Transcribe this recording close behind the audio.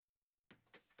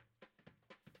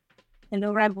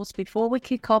Hello, Rebels. Before we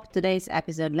kick off today's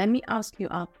episode, let me ask you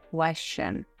a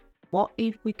question. What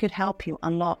if we could help you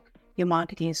unlock your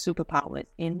marketing superpowers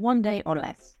in 1 day or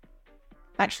less?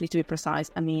 Actually, to be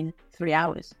precise, 3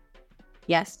 hours.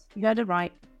 Yes, you heard it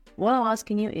right. What I'm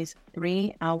asking you is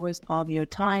 3 hours of your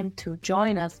time to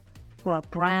join us for a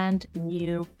brand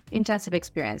new intensive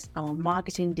experience, our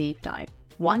marketing deep dive.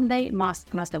 1 day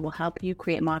masterclass that will help you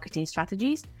create marketing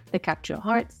strategies that capture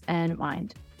hearts and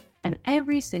mind. And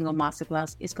every single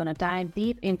masterclass is going to dive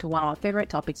deep into one of our favorite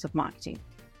topics of marketing.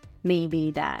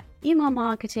 Maybe that email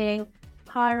marketing,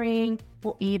 hiring,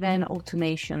 or even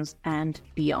automations and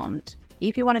beyond.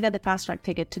 If you want to get the fast track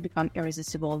ticket to become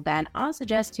irresistible, then I'll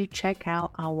suggest you check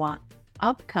out our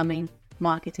upcoming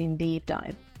marketing deep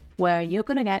dive, where you're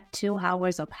going to get 2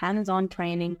 hours of hands-on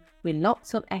training with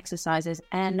lots of exercises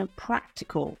and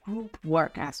practical group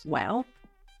work as well,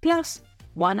 plus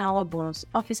 1 hour bonus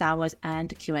office hours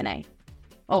and Q&A.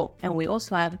 Oh, and we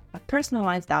also have a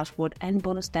personalized dashboard and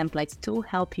bonus templates to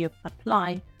help you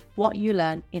apply what you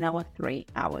learn in our 3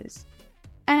 hours.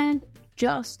 And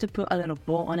just to put a little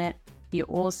bow on it, you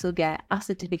also get a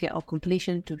certificate of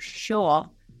completion to show off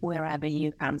wherever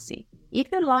you fancy.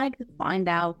 If you'd like to find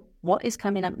out what is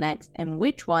coming up next and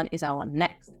which one is our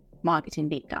next marketing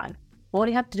deep dive, all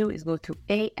you have to do is go to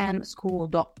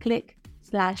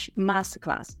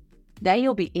amschool.click/masterclass. There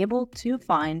you'll be able to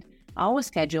find our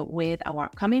schedule with our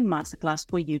upcoming masterclass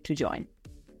for you to join.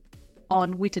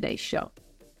 On with today's show.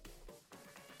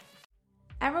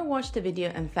 Ever watched a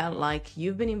video and felt like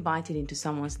you've been invited into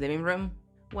someone's living room?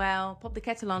 Well, pop the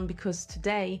kettle on because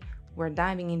today we're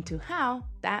diving into how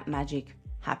that magic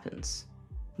happens.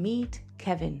 Meet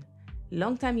Kevin,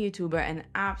 longtime YouTuber and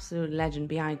absolute legend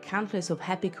behind countless of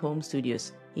epic home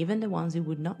studios, even the ones you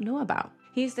would not know about.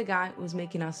 He's the guy who's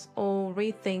making us all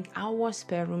rethink our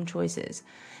spare room choices,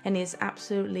 and is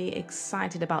absolutely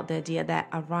excited about the idea that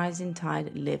a rising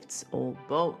tide lifts all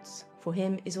boats. For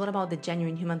him, it's all about the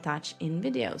genuine human touch in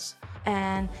videos,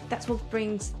 and that's what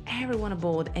brings everyone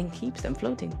aboard and keeps them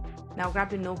floating. Now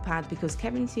grab your notepad because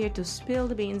Kevin's here to spill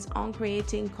the beans on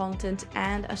creating content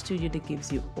and a studio that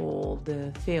gives you all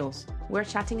the feels. We're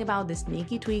chatting about the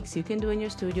sneaky tweaks you can do in your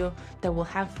studio that will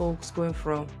have folks going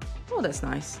from, oh that's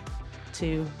nice,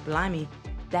 to blimey,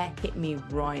 that hit me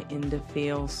right in the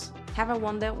feels. Ever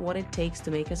wonder what it takes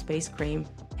to make a space scream?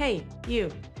 Hey,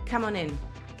 you, come on in.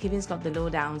 Kevin's got the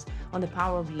lowdowns on the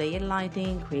power of layered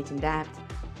lighting, creating depth,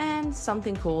 and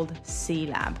something called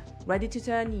C-Lab. Ready to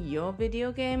turn your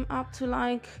video game up to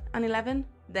like an 11?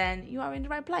 Then you are in the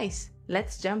right place.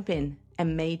 Let's jump in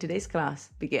and make today's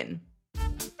class begin.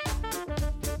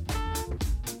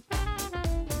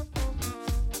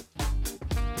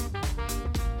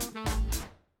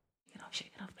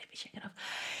 Shake it off, baby, shake it off.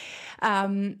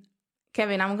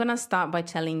 Kevin, I'm going to start by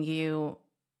telling you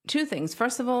 2 things.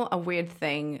 First of all, a weird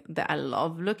thing that I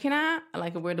love looking at,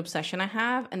 like a weird obsession I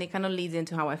have, and it kind of leads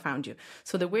into how I found you.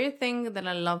 So the weird thing that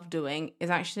I love doing is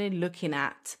actually looking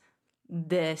at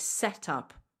the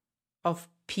setup of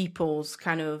people's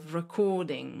kind of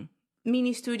recording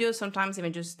mini studios, sometimes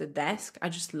even just the desk. I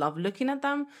just love looking at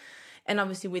them. And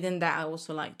obviously within that, I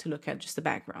also like to look at just the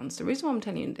backgrounds. The reason why I'm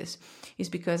telling you this is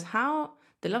because how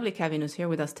the lovely Kevin who's here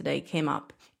with us today came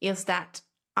up is that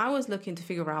I was looking to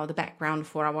figure out the background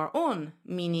for our own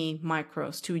mini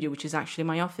micro studio, which is actually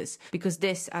my office, because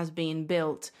this has been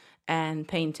built and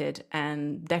painted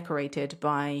and decorated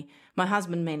by my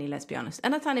husband mainly, let's be honest,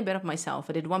 and a tiny bit of myself.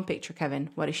 I did one picture,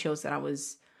 Kevin, where it shows that I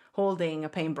was holding a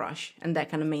paintbrush, and that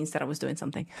kind of means that I was doing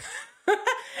something.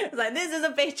 It's like, this is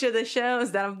a picture that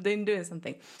shows that I'm doing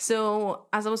something. So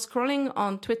as I was scrolling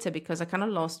on Twitter, because I kind of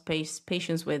lost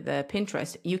patience with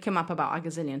Pinterest, you came up about a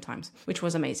gazillion times, which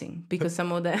was amazing because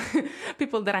some of the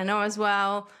people that I know as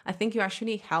well, I think you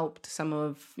actually helped some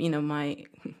of, my,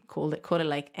 call it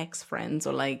like ex-friends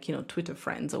or like, Twitter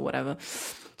friends or whatever.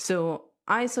 So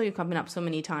I saw you coming up so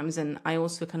many times, and I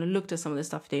also kind of looked at some of the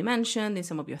stuff that you mentioned in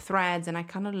some of your threads, and I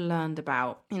kind of learned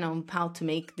about, how to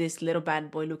make this little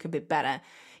bad boy look a bit better,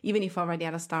 even if I already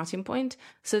had a starting point.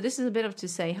 So this is a bit of to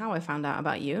say how I found out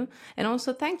about you, and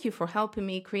also thank you for helping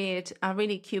me create a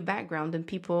really cute background, and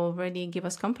people already give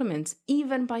us compliments,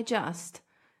 even by just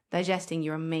digesting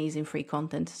your amazing free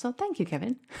content. So thank you,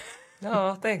 Kevin.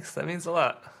 Oh, thanks. That means a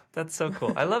lot. That's so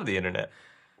cool. I love the internet.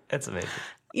 It's amazing.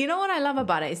 You know what I love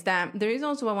about it is that the reason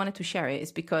also I wanted to share it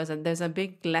is because there's a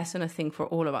big lesson, I think, for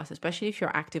all of us, especially if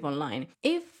you're active online.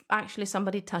 If actually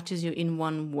somebody touches you in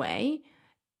one way,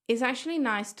 it's actually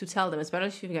nice to tell them, especially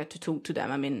if you get to talk to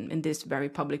them. I mean, in this very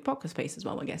public podcast space as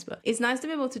well, I guess. But it's nice to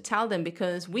be able to tell them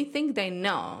because we think they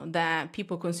know that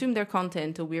people consume their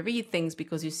content or we read things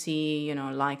because you see,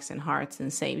 likes and hearts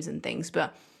and saves and things.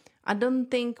 But I don't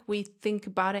think we think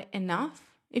about it enough,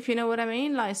 if you know what I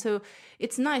mean. Like, so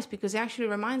it's nice because it actually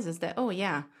reminds us that, oh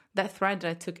yeah, that thread that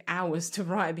I took hours to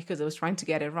write because I was trying to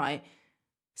get it right,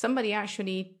 somebody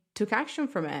actually took action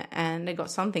from it and they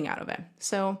got something out of it.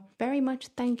 So very much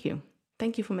thank you.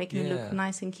 Thank you for making me look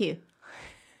nice and cute.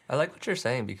 I like what you're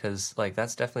saying because like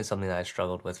that's definitely something that I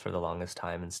struggled with for the longest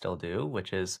time and still do,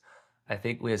 which is I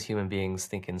think we as human beings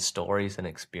think in stories and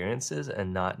experiences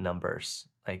and not numbers.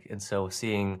 Like, and so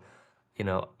seeing,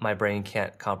 my brain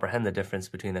can't comprehend the difference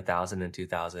between 1,000 and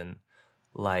 2,000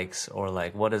 likes, or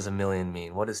like, what does a million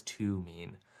mean? What does two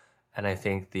mean? And I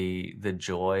think the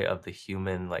joy of the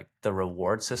human, like the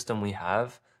reward system we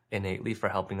have innately for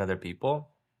helping other people,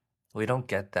 we don't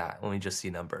get that when we just see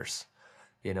numbers,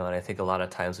 and I think a lot of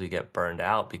times we get burned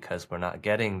out because we're not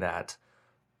getting that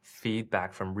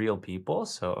feedback from real people.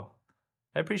 So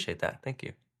I appreciate that. Thank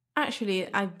you. Actually,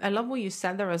 I love what you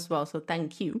said there as well. So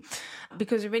thank you.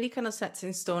 Because it really kind of sets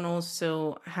in stone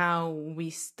also how we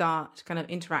start kind of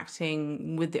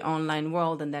interacting with the online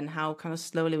world, and then how kind of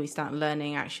slowly we start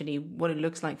learning actually what it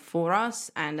looks like for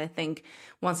us. And I think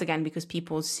once again, because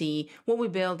people see what we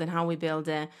build and how we build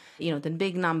it, the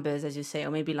big numbers, as you say,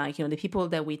 or maybe like, the people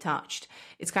that we touched,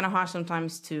 it's kind of hard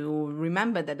sometimes to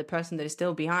remember that the person that is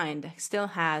still behind still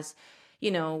has,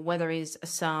 whether it's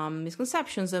some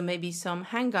misconceptions or maybe some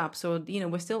hang-ups, or,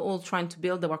 we're still all trying to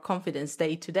build our confidence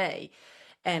day to day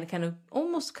and kind of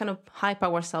almost kind of hype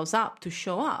ourselves up to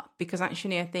show up. Because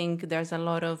actually, I think there's a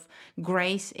lot of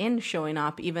grace in showing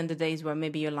up, even the days where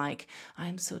maybe you're like,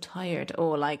 I'm so tired,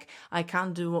 or like, I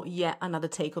can't do yet another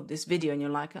take of this video. And you're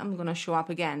like, I'm going to show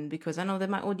up again because I know that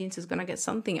my audience is going to get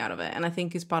something out of it. And I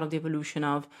think it's part of the evolution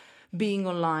of being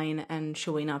online and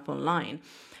showing up online.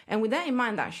 And with that in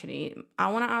mind, actually,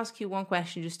 I want to ask you one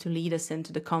question just to lead us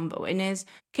into the convo. And is,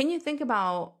 can you think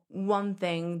about one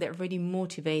thing that really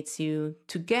motivates you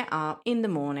to get up in the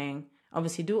morning,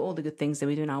 obviously do all the good things that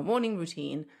we do in our morning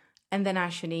routine, and then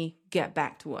actually get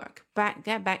back to work,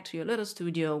 get back to your little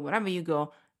studio, wherever you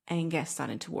go, and get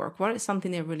started to work? What is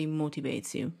something that really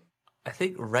motivates you? I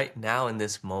think right now in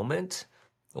this moment,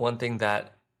 one thing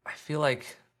that I feel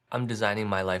like I'm designing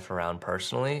my life around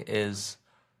personally is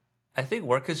I think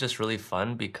work is just really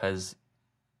fun because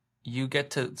you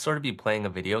get to sort of be playing a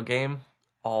video game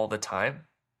all the time.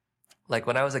 Like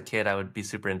when I was a kid, I would be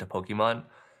super into Pokemon.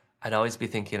 I'd always be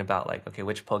thinking about like, okay,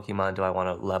 which Pokemon do I want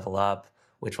to level up?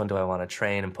 Which one do I want to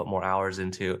train and put more hours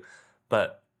into?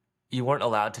 But you weren't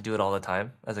allowed to do it all the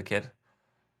time as a kid.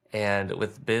 And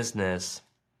with business,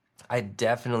 I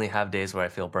definitely have days where I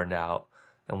feel burned out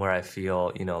and where I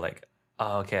feel, like,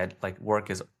 oh, okay, like work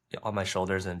is on my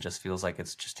shoulders and just feels like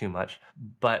it's just too much.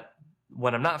 But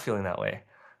when I'm not feeling that way,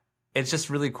 it's just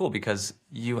really cool because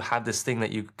you have this thing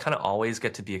that you kind of always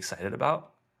get to be excited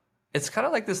about. It's kind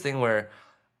of like this thing where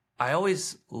I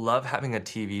always love having a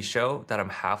TV show that I'm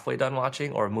halfway done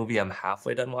watching, or a movie I'm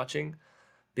halfway done watching,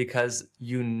 because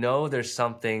there's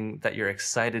something that you're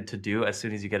excited to do as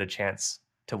soon as you get a chance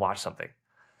to watch something.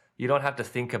 You don't have to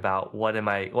think about what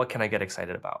can I get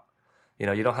excited about? You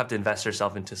don't have to invest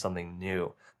yourself into something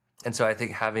new. And so I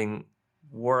think having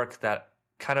work that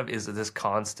kind of is this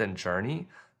constant journey,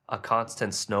 a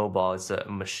constant snowball, it's a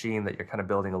machine that you're kind of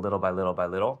building a little by little by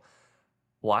little.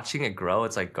 Watching it grow,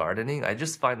 it's like gardening. I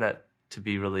just find that to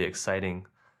be really exciting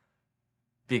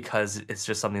because it's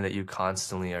just something that you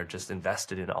constantly are just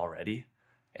invested in already.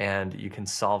 And you can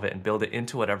solve it and build it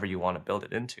into whatever you want to build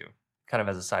it into. Kind of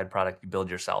as a side product, you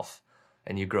build yourself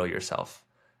and you grow yourself.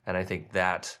 And I think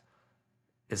that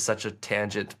is such a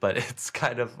tangent, but it's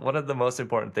kind of one of the most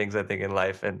important things I think in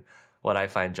life and what I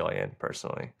find joy in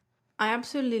personally. I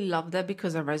absolutely love that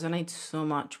because I resonate so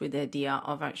much with the idea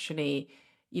of actually,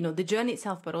 the journey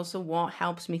itself, but also what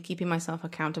helps me keeping myself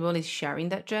accountable is sharing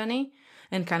that journey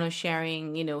and kind of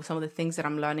sharing, some of the things that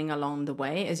I'm learning along the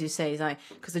way. As you say, is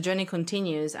because the journey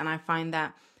continues. And I find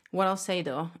that what I'll say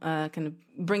though, kind of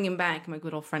bringing back my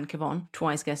good old friend Kevin,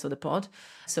 twice guest of the pod.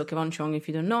 So Kevin Chong, if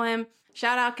you don't know him,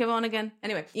 shout out Kevin again.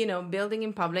 Anyway, building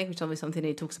in public, which is obviously something that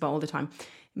he talks about all the time.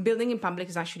 Building in public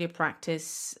is actually a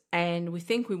practice, and we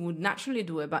think we would naturally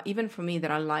do it. But even for me,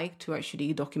 that I like to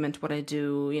actually document what I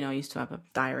do, I used to have a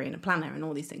diary and a planner and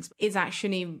all these things. It's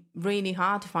actually really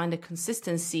hard to find the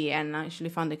consistency and actually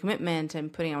find the commitment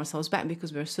and putting ourselves back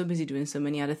because we're so busy doing so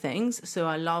many other things. So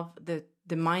I love the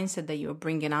mindset that you're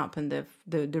bringing up, and the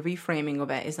reframing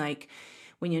of it is like,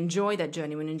 when you enjoy that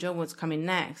journey, when you enjoy what's coming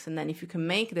next, and then if you can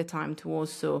make the time to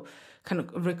also kind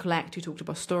of recollect, you talked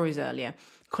about stories earlier,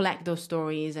 collect those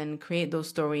stories and create those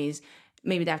stories,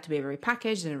 maybe they have to be very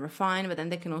packaged and refined, but then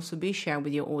they can also be shared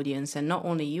with your audience. And not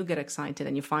only you get excited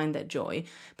and you find that joy,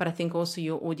 but I think also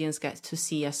your audience gets to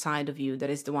see a side of you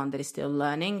that is the one that is still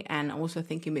learning. And also I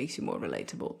think it makes you more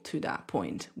relatable to that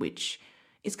point, which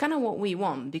is kind of what we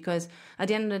want. Because at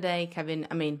the end of the day, Kevin,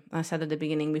 I mean, I said at the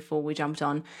beginning before we jumped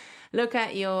on, look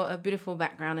at your beautiful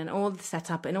background and all the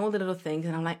setup and all the little things.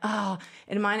 And I'm like, oh,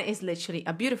 and mine is literally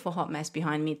a beautiful hot mess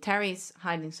behind me. Terry's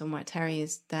hiding somewhere. Terry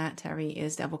is there. Terry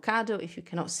is the avocado. If you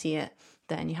cannot see it,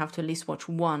 then you have to at least watch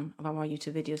one of our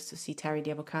YouTube videos to see Terry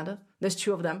the avocado. There's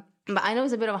 2 of them. But I know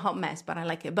it's a bit of a hot mess, but I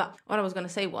like it. But what I was going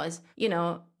to say was, you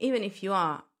know, even if you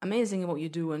are amazing at what you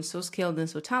do and so skilled and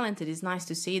so talented, it's nice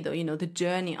to see, though, you know, the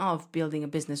journey of building a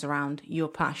business around your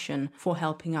passion for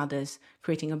helping others,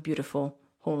 creating a beautiful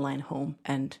online home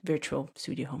and virtual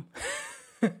studio home,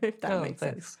 if that makes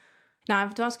sense. Now, I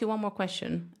have to ask you one more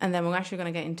question, and then we're actually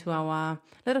going to get into our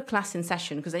little class in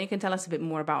session, because then you can tell us a bit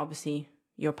more about, obviously,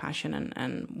 your passion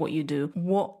and what you do.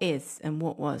 What is and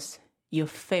what was your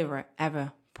favorite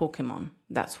ever Pokemon?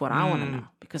 That's what I want to know,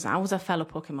 because I was a fellow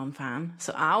Pokemon fan,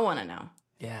 so I want to know.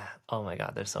 Yeah. Oh my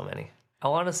God, there's so many. I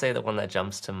want to say that one that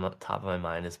jumps to top of my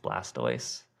mind is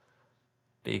Blastoise,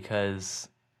 because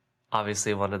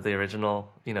obviously one of the original,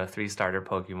 3 starter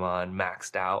Pokemon,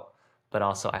 maxed out, but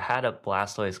also I had a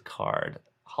Blastoise card,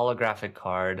 holographic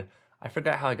card. I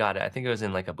forgot how I got it. I think it was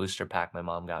in like a booster pack my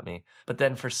mom got me. But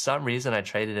then for some reason I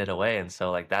traded it away, and so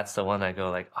like that's the one I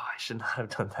go like, oh, I should not have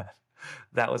done that.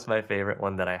 That was my favorite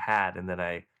one that I had, and then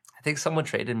I think someone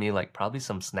traded me like probably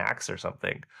some snacks or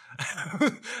something.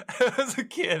 I was a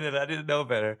kid and I didn't know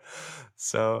better.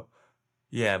 So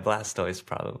yeah, Blastoise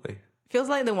probably. Feels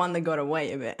like the one that got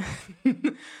away a bit.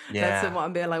 Yeah. That's a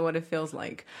bit like what it feels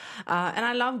like. And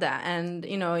I love that. And,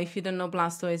 you know, if you don't know,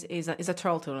 Blastoise is a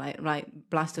turtle, right?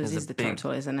 Blastoise is the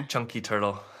turtle, isn't it? Chunky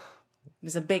turtle.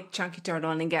 It's a big chunky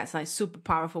turtle, and it gets like super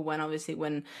powerful when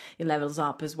it levels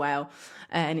up as well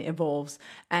and it evolves.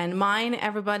 And mine,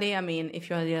 everybody, I mean, if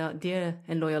you're a dear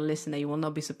and loyal listener, you will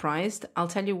not be surprised. I'll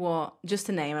tell you what, just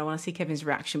a name. I want to see Kevin's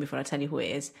reaction before I tell you who it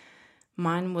is.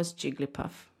 Mine was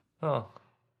Jigglypuff. Oh,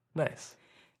 nice.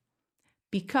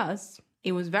 Because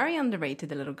it was very underrated,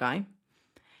 the little guy.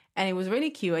 And it was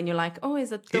really cute, and you're like, oh,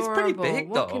 he's adorable. He's pretty big,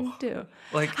 what though. Can he do?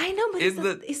 Like, I know, but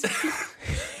it's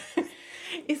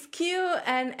it's cute,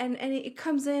 and it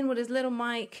comes in with his little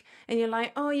mic, and you're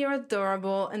like, oh, you're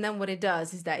adorable. And then what it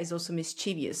does is that it's also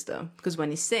mischievous, though, because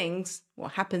when he sings,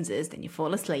 what happens is then you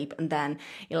fall asleep, and then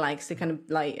he likes to kind of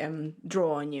like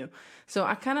draw on you. So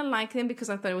I kind of liked him because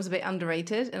I thought it was a bit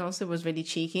underrated, and also was really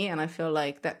cheeky, and I feel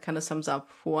like that kind of sums up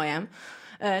who I am.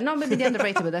 Not maybe the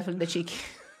underrated, but definitely the cheeky.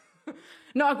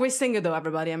 Not a great singer, though,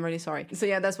 everybody. I'm really sorry. So,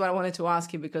 yeah, that's what I wanted to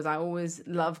ask you, because I always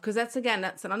love... Because that's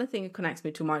another thing that connects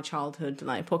me to my childhood,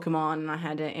 like Pokemon. And I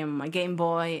had it in my Game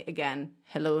Boy. Again,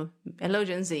 hello,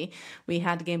 Gen Z. We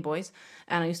had Game Boys.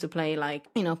 And I used to play,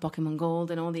 like, Pokemon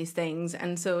Gold and all these things.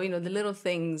 And so, the little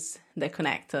things that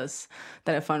connect us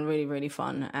that I find really, really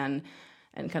fun. And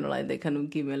kind of like they kind of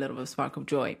give me a little bit of a spark of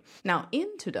joy. Now,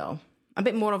 though... a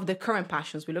bit more of the current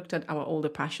passions. We looked at our older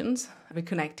passions. I've been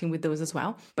connecting with those as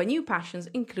well. But new passions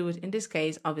include, in this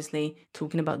case, obviously,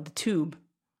 talking about the tube,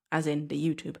 as in the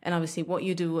YouTube. And obviously what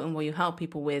you do and what you help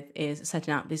people with is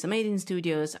setting up these amazing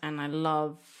studios. And I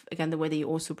love, again, the way that you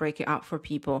also break it up for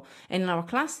people. And in our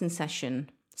class in session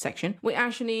section, we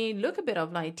actually look a bit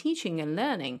of like teaching and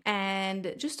learning.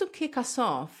 And just to kick us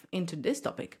off into this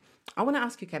topic, I want to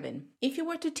ask you, Kevin, if you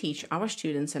were to teach our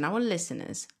students and our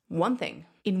listeners one thing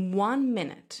in 1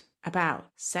 minute about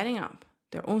setting up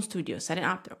their own studio, setting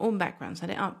up their own background,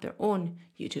 setting up their own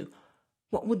YouTube,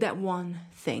 what would that one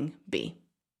thing be?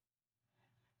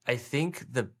 I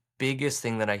think the biggest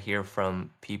thing that I hear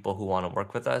from people who want to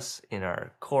work with us in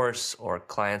our course or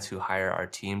clients who hire our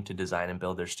team to design and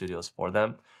build their studios for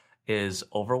them is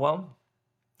overwhelm.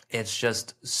 It's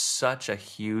just such a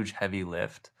huge, heavy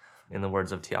lift. In the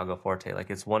words of Tiago Forte, like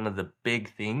it's one of the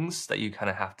big things that you kind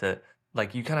of have to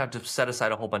set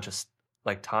aside a whole bunch of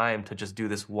like time to just do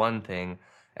this one thing.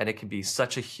 And it can be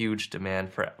such a huge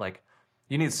demand for like,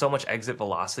 you need so much exit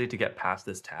velocity to get past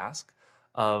this task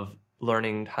of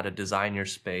learning how to design your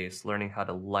space, learning how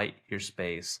to light your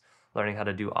space, learning how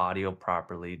to do audio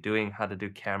properly, doing how to do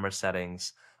camera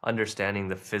settings, understanding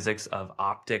the physics of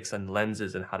optics and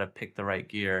lenses and how to pick the right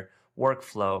gear,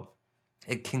 workflow.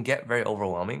 It can get very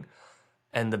overwhelming.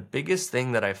 And the biggest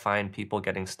thing that I find people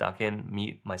getting stuck in,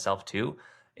 me, myself too,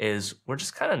 is we're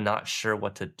just kind of not sure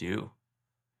what to do.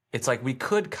 It's like we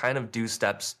could kind of do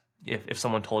steps if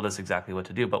someone told us exactly what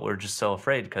to do, but we're just so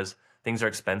afraid because things are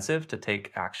expensive to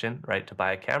take action, right? To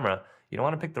buy a camera, you don't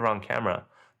want to pick the wrong camera.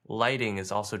 Lighting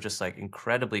is also just like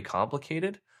incredibly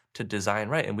complicated to design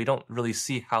right. And we don't really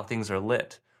see how things are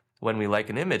lit when we like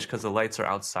an image because the lights are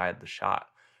outside the shot,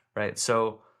 right?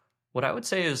 So what I would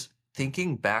say is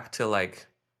thinking back to like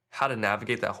how to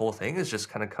navigate that whole thing is just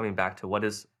kind of coming back to what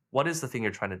is the thing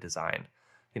you're trying to design.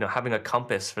 Having a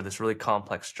compass for this really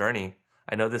complex journey.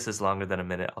 I know this is longer than a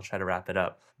minute. I'll try to wrap it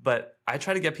up. But I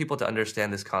try to get people to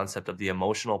understand this concept of the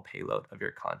emotional payload of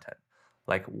your content.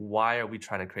 Like, why are we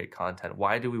trying to create content?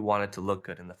 Why do we want it to look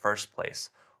good in the first place?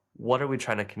 What are we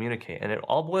trying to communicate? And it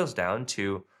all boils down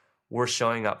to we're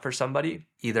showing up for somebody,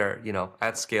 either,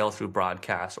 at scale through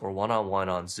broadcast or one-on-one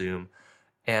on Zoom.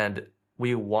 And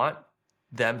we want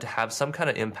them to have some kind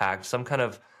of impact, some kind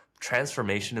of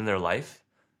transformation in their life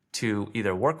to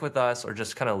either work with us or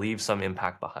just kind of leave some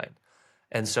impact behind.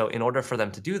 And so in order for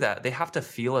them to do that, they have to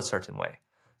feel a certain way.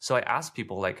 So I ask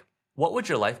people, like, what would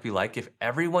your life be like if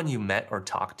everyone you met or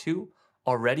talked to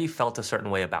already felt a certain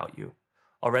way about you,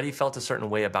 already felt a certain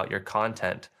way about your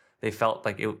content? They felt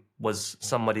like it was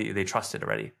somebody they trusted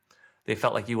already. They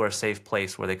felt like you were a safe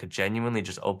place where they could genuinely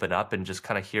just open up and just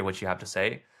kind of hear what you have to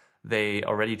say. They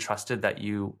already trusted that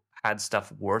you had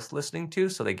stuff worth listening to,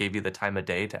 so they gave you the time of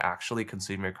day to actually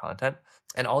consume your content.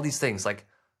 And all these things, like,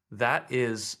 that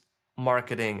is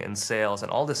marketing and sales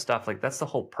and all this stuff. Like, that's the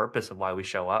whole purpose of why we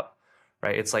show up,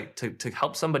 right? It's like to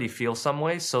help somebody feel some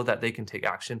way so that they can take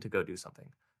action to go do something.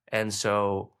 And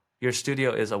so your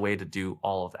studio is a way to do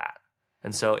all of that.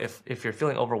 And so if you're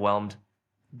feeling overwhelmed,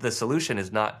 the solution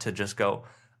is not to just go,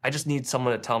 I just need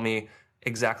someone to tell me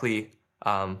exactly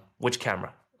which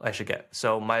camera I should get.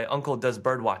 So my uncle does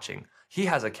bird watching. He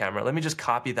has a camera. Let me just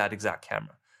copy that exact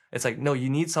camera. It's like, no, you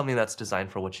need something that's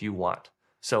designed for what you want.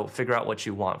 So figure out what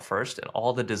you want first, and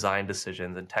all the design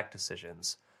decisions and tech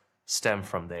decisions stem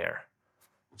from there.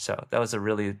 So that was a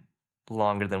really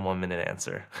longer than 1 minute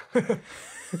answer. What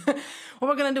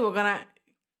we're going to do, we're going to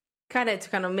cut it to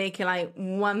kind of make it like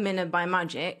 1 minute by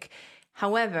magic.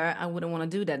 However, I wouldn't want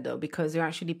to do that though, because you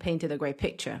actually painted a great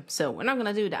picture. So we're not going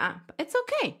to do that, but it's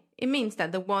okay. It means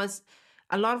that there was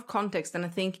a lot of context, and I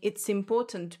think it's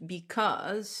important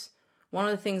because one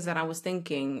of the things that I was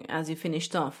thinking as you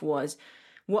finished off was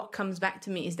what comes back to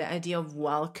me is the idea of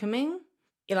welcoming.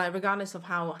 Like, regardless of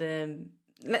how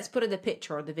let's put it the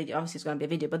picture or the video, obviously it's going to be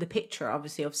a video, but the picture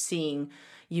obviously of seeing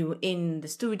you in the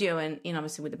studio and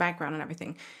obviously with the background and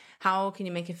everything. How can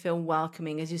you make it feel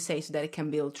welcoming, as you say, so that it can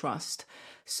build trust?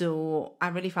 So I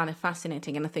really found it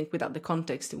fascinating. And I think without the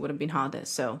context, it would have been harder.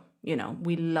 So,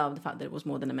 we love the fact that it was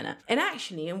more than a minute. And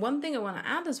actually, and one thing I want to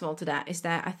add as well to that is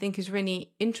that I think is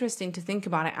really interesting to think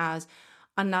about it as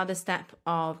another step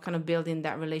of kind of building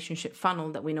that relationship funnel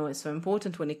that we know is so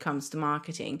important when it comes to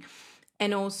marketing.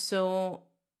 And also,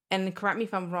 and correct me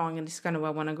if I'm wrong, and this is kind of where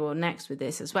I want to go next with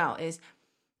this as well, is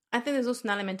I think there's also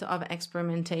an element of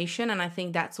experimentation, and I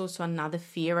think that's also another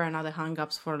fear or another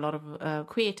hang-ups for a lot of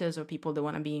creators or people that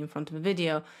want to be in front of a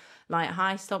video. Like,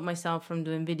 I stopped myself from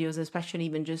doing videos, especially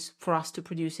even just for us to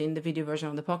produce in the video version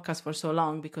of the podcast for so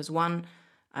long, because one,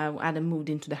 I hadn't moved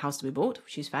into the house that we bought,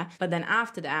 which is fair. But then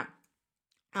after that,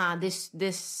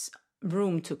 this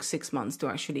room took 6 months to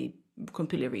actually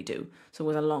completely redo. So it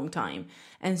was a long time.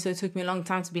 And so it took me a long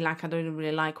time to be like, I don't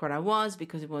really like where I was,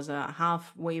 because it was a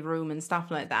halfway room and stuff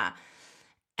like that.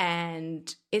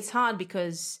 And it's hard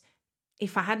because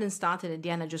if I hadn't started at the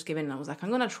end, I just gave in and I was like, I'm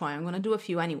going to do a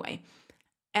few anyway.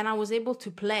 And I was able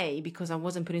to play because I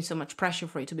wasn't putting so much pressure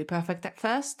for it to be perfect at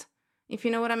first, if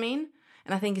you know what I mean.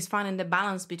 And I think it's finding the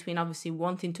balance between obviously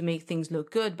wanting to make things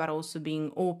look good, but also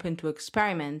being open to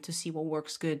experiment to see what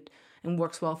works good and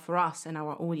works well for us and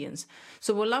our audience.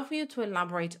 So we'd love for you to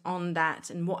elaborate on that,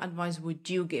 and what advice would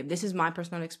you give? This is my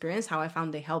personal experience, how I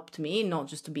found they helped me, not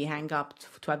just to be hang up,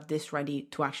 to have this ready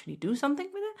to actually do something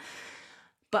with it.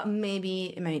 But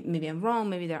maybe I'm wrong,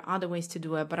 maybe there are other ways to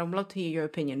do it, but I would love to hear your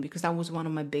opinion, because that was one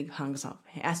of my big hangs up.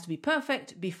 It has to be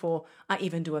perfect before I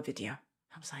even do a video.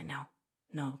 I was like,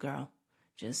 no, girl,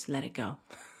 just let it go.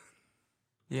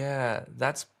 Yeah,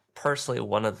 that's personally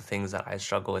one of the things that I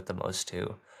struggle with the most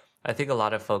too. I think a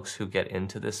lot of folks who get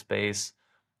into this space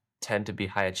tend to be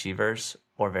high achievers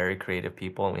or very creative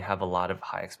people, and we have a lot of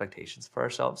high expectations for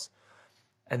ourselves.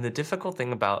 And the difficult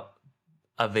thing about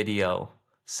a video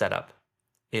setup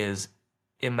is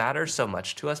it matters so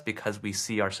much to us because we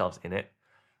see ourselves in it,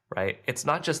 right? It's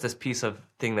not just this piece of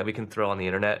thing that we can throw on the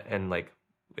internet and like,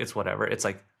 it's whatever. It's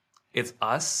like, it's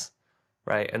us,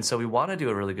 right? And so we want to do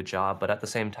a really good job, but at the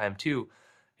same time too,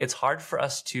 it's hard for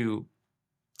us to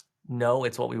know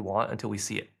it's what we want until we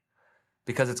see it,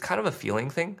 because it's kind of a feeling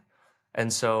thing.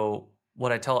 And so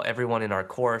what I tell everyone in our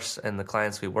course and the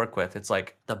clients we work with, it's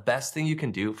like the best thing you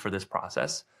can do for this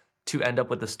process to end up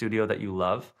with the studio that you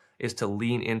love is to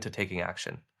lean into taking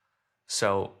action.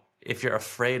 So if you're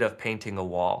afraid of painting a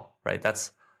wall, right?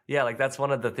 That's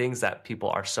one of the things that people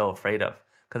are so afraid of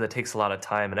because it takes a lot of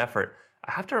time and effort.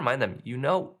 I have to remind them,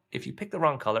 if you pick the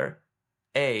wrong color,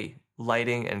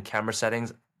 lighting and camera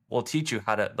settings will teach you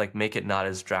how to like make it not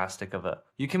as drastic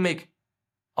you can make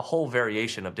a whole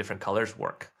variation of different colors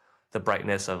work. The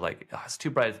brightness of like, oh, it's too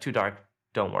bright, it's too dark.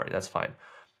 Don't worry, that's fine.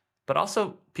 But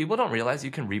also, people don't realize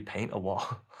you can repaint a wall.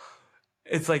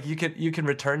 It's like you can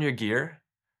return your gear,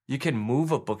 you can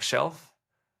move a bookshelf.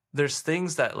 There's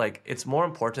things that like it's more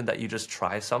important that you just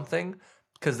try something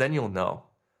because then you'll know.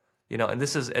 And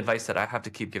this is advice that I have to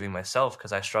keep giving myself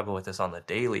because I struggle with this on the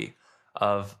daily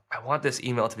of I want this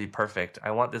email to be perfect.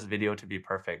 I want this video to be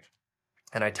perfect.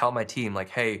 And I tell my team like,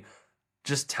 hey,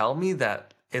 just tell me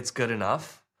that it's good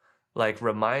enough. Like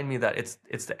remind me that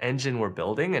it's the engine we're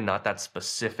building and not that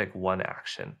specific one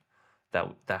action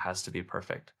that has to be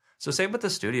perfect. So same with the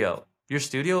studio. Your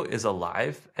studio is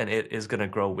alive and it is going to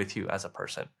grow with you as a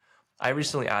person. I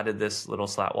recently added this little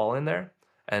slat wall in there.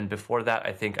 And before that,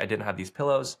 I think I didn't have these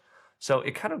pillows. So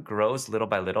it kind of grows little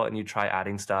by little and you try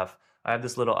adding stuff. I have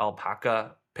this little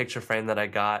alpaca picture frame that I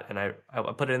got and I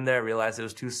put it in there, realized it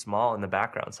was too small in the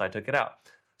background. So I took it out.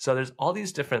 So there's all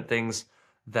these different things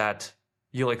that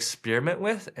you'll experiment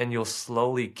with and you'll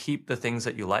slowly keep the things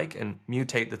that you like and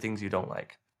mutate the things you don't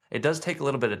like. It does take a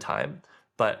little bit of time,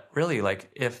 but really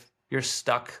like if you're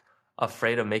stuck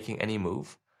afraid of making any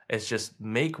move, it's just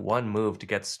make one move to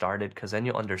get started because then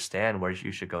you'll understand where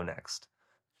you should go next.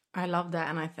 I love that.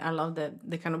 And I love that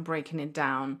they're kind of breaking it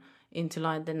down into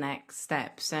like the next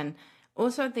steps. And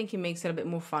also I think it makes it a bit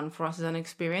more fun for us as an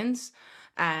experience.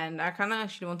 And I kind of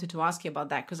actually wanted to ask you about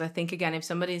that because I think, again, if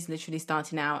somebody is literally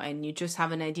starting out and you just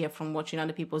have an idea from watching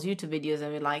other people's YouTube videos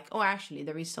and you're like, oh, actually,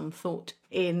 there is some thought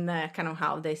in kind of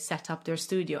how they set up their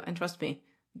studio. And trust me,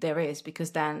 there is,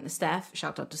 because then Steph,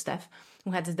 shout out to Steph,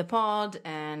 who heads the pod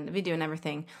and video and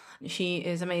everything. She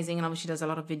is amazing and obviously does a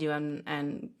lot of video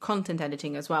and content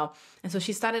editing as well. And so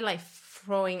she started like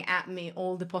throwing at me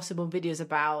all the possible videos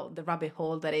about the rabbit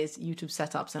hole that is YouTube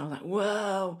setups. And I was like,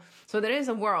 whoa. So there is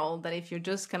a world that if you're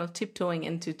just kind of tiptoeing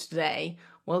into today,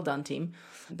 well done, team.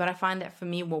 But I find that for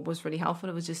me, what was really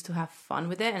helpful was just to have fun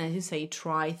with it. And as you say,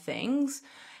 try things.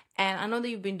 And I know that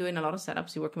you've been doing a lot of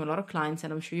setups, you're working with a lot of clients,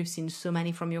 and I'm sure you've seen so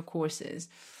many from your courses.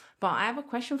 But I have a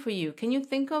question for you. Can you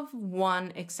think of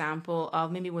one example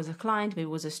of maybe it was a client, maybe it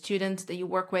was a student that you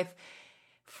work with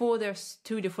for their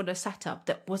studio, for their setup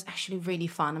that was actually really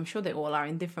fun? I'm sure they all are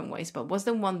in different ways, but was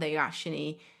there one that you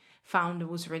actually found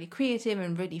was really creative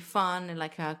and really fun and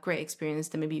like a great experience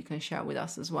that maybe you can share with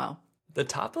us as well? The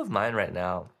top of mind right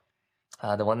now,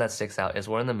 the one that sticks out is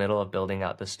we're in the middle of building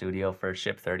out the studio for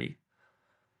Ship 30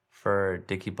 for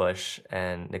Dickie Bush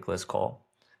and Nicholas Cole.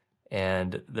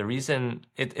 And the reason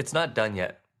it's not done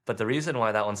yet, but the reason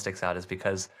why that one sticks out is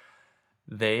because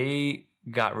they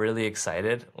got really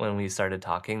excited when we started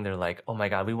talking. They're like, oh my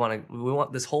God, we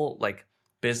want this whole like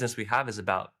business we have is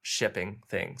about shipping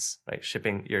things, like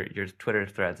shipping your Twitter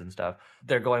threads and stuff.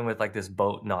 They're going with like this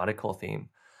boat nautical theme.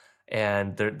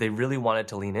 And they really wanted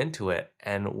to lean into it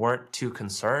and weren't too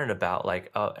concerned about like,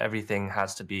 oh, everything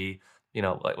has to be,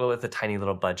 like with a tiny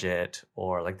little budget,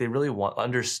 or like they really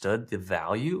understood the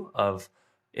value of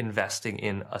investing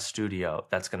in a studio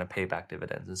that's going to pay back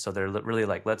dividends. And so they're really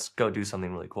like, let's go do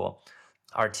something really cool.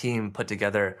 Our team put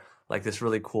together like this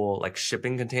really cool like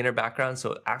shipping container background.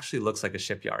 So it actually looks like a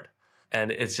shipyard.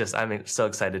 And it's just, I'm so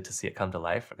excited to see it come to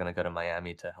life. We're going to go to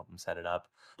Miami to help them set it up.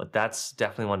 But that's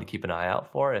definitely one to keep an eye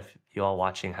out for if you all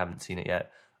watching haven't seen it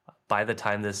yet. By the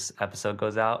time this episode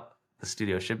goes out, the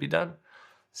studio should be done.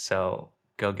 So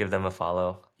go give them a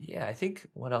follow. Yeah, I think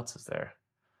what else is there?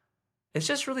 It's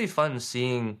just really fun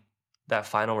seeing that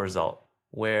final result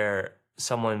where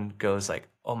someone goes like,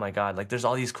 oh my God, like there's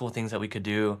all these cool things that we could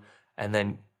do. And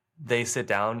then they sit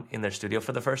down in their studio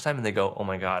for the first time and they go, oh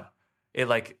my God. It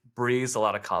like breathes a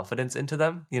lot of confidence into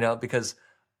them, because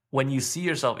when you see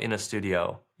yourself in a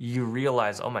studio, you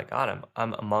realize, oh my God,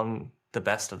 I'm among the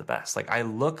best of the best. Like I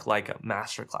look like a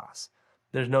masterclass.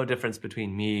 There's no difference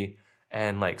between me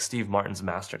and like Steve Martin's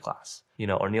masterclass,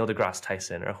 or Neil deGrasse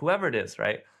Tyson or whoever it is,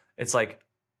 right? It's like,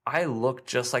 I look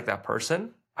just like that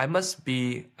person. I must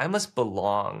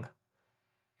belong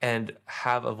and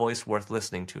have a voice worth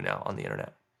listening to now on the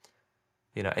internet.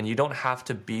 And you don't have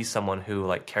to be someone who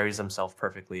like carries themselves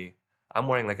perfectly. I'm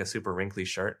wearing like a super wrinkly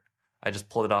shirt. I just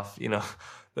pulled it off,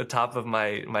 the top of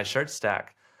my shirt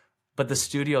stack. But the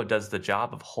studio does the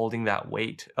job of holding that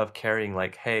weight of carrying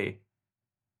like, hey,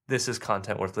 this is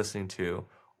content worth listening to,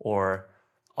 or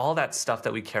all that stuff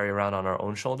that we carry around on our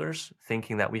own shoulders,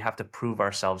 thinking that we have to prove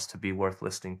ourselves to be worth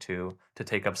listening to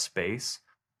take up space.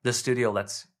 The studio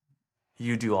lets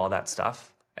you do all that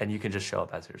stuff and you can just show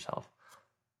up as yourself.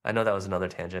 I know that was another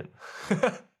tangent.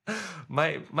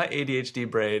 My ADHD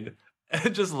brain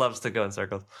just loves to go in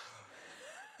circles.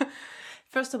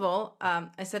 First of all,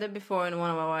 I said it before in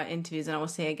one of our interviews, and I will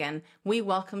say again, we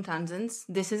welcome tangents.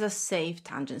 This is a safe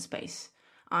tangent space.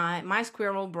 My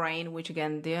squirrel brain, which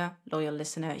again, dear loyal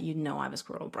listener, you know I have a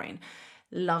squirrel brain,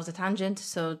 loves a tangent,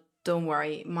 so don't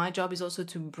worry. My job is also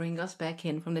to bring us back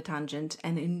in from the tangent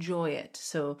and enjoy it.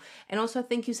 So, and also I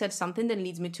think you said something that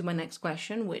leads me to my next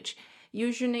question, which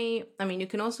usually, I mean, you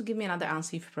can also give me another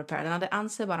answer if you prepared another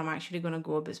answer, but I'm actually going to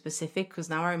go a bit specific because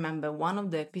now I remember one of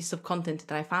the pieces of content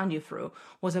that I found you through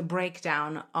was a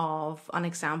breakdown of an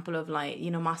example of like,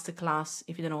 you know, masterclass.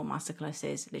 If you don't know what masterclass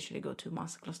is, literally go to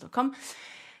masterclass.com.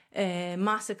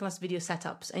 Masterclass video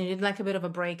setups, and you did like a bit of a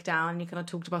breakdown. You kind of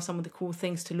talked about some of the cool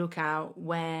things to look out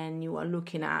when you are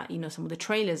looking at, you know, some of the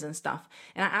trailers and stuff.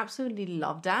 And I absolutely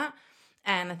love that.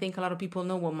 And I think a lot of people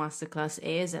know what masterclass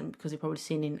is, and because you've probably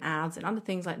seen in ads and other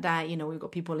things like that. You know, we've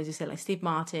got people, as you said, like Steve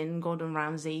Martin, Gordon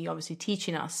Ramsay, obviously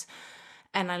teaching us.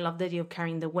 And I love the idea of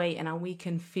carrying the weight, and how we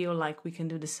can feel like we can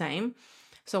do the same.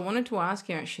 So I wanted to ask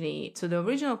you actually, so the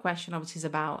original question obviously is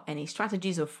about any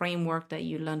strategies or framework that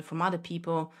you learned from other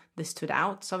people that stood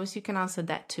out. So obviously you can answer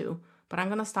that too. But I'm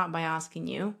going to start by asking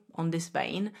you on this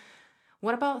vein,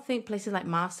 what about places like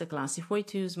Masterclass? If we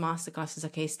to use Masterclass as a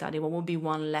case study, what would be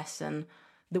one lesson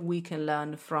that we can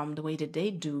learn from the way that they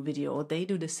do video or they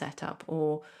do the setup?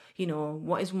 Or, you know,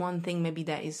 what is one thing maybe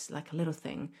that is like a little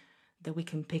thing that we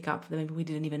can pick up that maybe we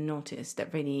didn't even notice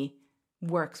that really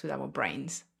works with our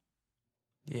brains?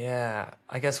 Yeah,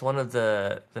 I guess one of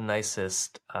the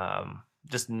nicest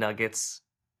just nuggets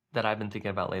that I've been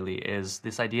thinking about lately is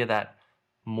this idea that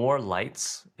more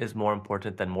lights is more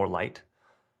important than more light.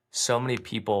 So many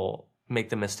people make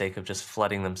the mistake of just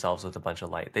flooding themselves with a bunch of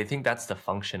light. They think that's the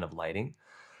function of lighting,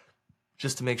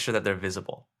 just to make sure that they're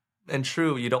visible. And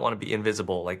true, you don't want to be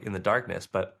invisible like in the darkness,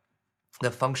 but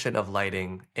the function of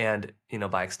lighting and, you know,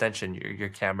 by extension, your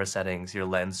camera settings, your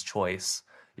lens choice,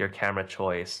 your camera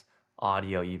choice,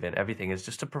 audio, even everything is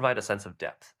just to provide a sense of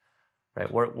depth,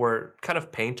 right? We're kind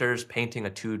of painters painting a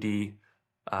 2D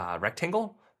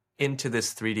rectangle into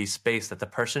this 3D space that the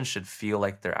person should feel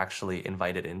like they're actually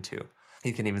invited into.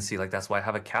 You can even see, like, that's why I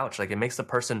have a couch. Like, it makes the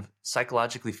person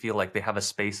psychologically feel like they have a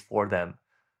space for them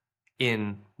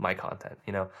in my content,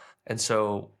 you know? And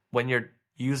so when you're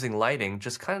using lighting,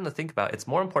 just kind of think about, it's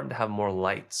more important to have more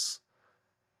lights,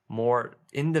 more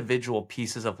individual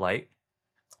pieces of light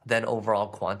than overall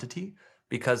quantity,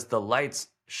 because the lights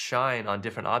shine on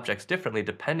different objects differently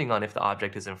depending on if the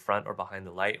object is in front or behind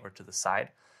the light or to the side.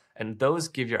 And those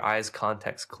give your eyes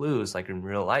context clues, like in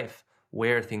real life,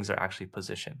 where things are actually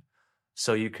positioned.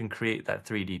 So you can create that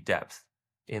 3D depth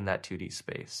in that 2D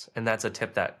space. And that's a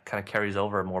tip that kind of carries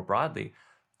over more broadly.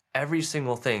 Every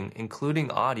single thing,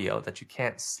 including audio that you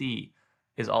can't see,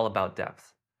 is all about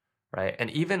depth, right? And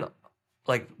even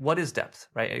like, what is depth,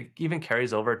 right? It even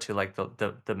carries over to like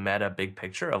the meta big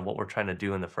picture of what we're trying to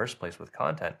do in the first place with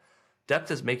content.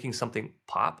 Depth is making something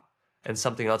pop and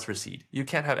something else recede. You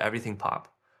can't have everything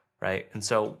pop, right? And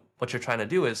so what you're trying to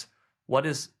do is, what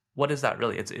is that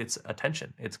really? It's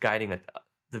attention. It's guiding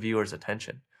the viewer's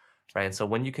attention, right? And so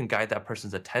when you can guide that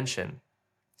person's attention,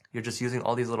 you're just using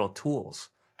all these little tools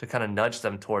to kind of nudge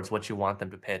them towards what you want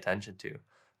them to pay attention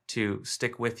to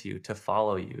stick with you, to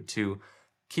follow you, to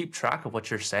keep track of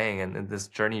what you're saying and this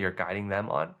journey you're guiding them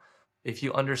on. If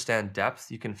you understand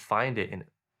depth, you can find it in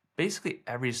basically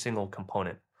every single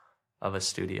component of a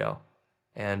studio.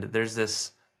 And there's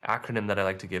this acronym that I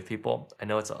like to give people. I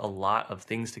know it's a lot of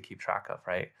things to keep track of,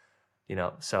 right? You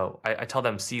know, so I tell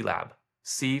them C-Lab.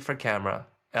 C for camera,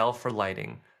 L for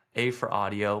lighting, A for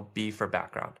audio, B for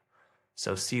background.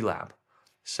 So C-Lab.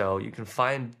 So you can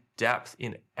find depth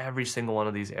in every single one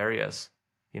of these areas.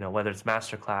 You know, whether it's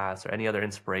masterclass or any other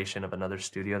inspiration of another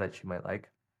studio that you might like.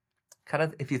 Kind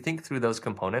of, if you think through those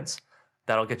components,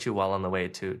 that'll get you well on the way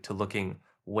to looking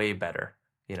way better.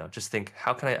 You know, just think,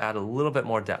 how can I add a little bit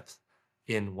more depth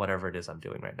in whatever it is I'm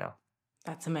doing right now?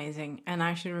 That's amazing. And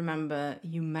I actually remember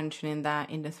you mentioning that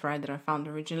in the thread that I found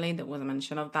originally, that was a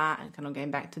mention of that and kind of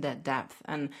getting back to that depth.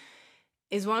 And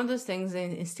it's one of those things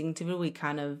that instinctively we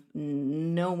kind of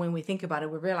know when we think about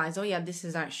it. We realize, oh yeah, this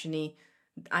is actually,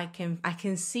 I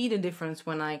can see the difference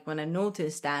when I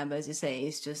notice that. But as you say,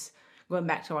 it's just going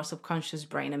back to our subconscious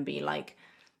brain and be like,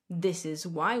 this is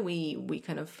why we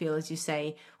kind of feel, as you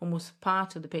say, almost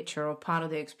part of the picture or part of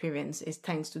the experience is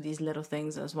thanks to these little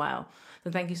things as well.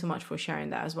 So thank you so much for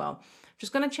sharing that as well.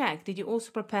 Just going to check, did you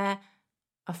also prepare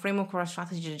a framework or a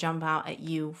strategy to jump out at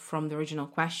you from the original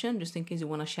question, just in case you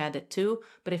want to share that too.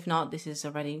 But if not, this is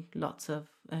already lots of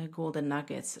golden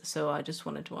nuggets. So I just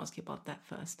wanted to ask you about that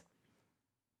first.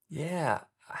 Yeah,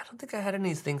 I don't think I had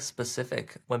anything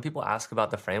specific. When people ask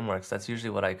about the frameworks, that's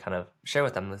usually what I kind of share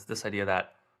with them, this idea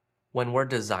that when we're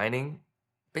designing,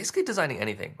 basically designing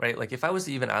anything, right? Like if I was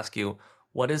to even ask you,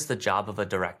 what is the job of a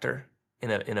director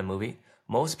in a movie?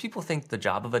 Most people think the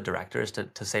job of a director is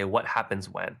to say what happens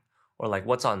when, or like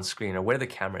what's on screen or where the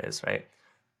camera is, right?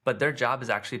 But their job is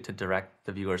actually to direct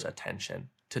the viewer's attention,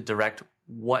 to direct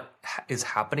what is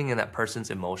happening in that person's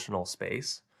emotional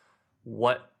space.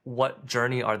 What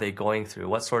journey are they going through?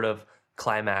 What sort of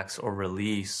climax or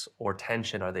release or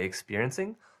tension are they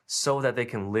experiencing so that they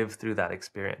can live through that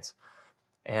experience?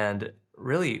 And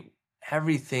really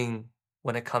everything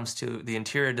when it comes to the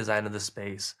interior design of the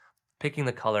space, picking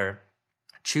the color,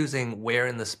 choosing where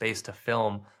in the space to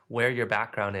film, where your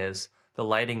background is, the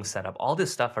lighting setup, all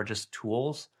this stuff are just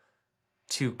tools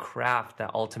to craft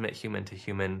that ultimate human to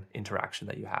human interaction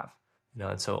that you have.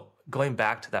 And so going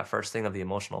back to that first thing of the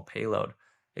emotional payload,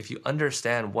 if you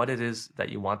understand what it is that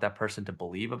you want that person to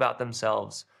believe about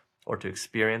themselves or to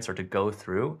experience or to go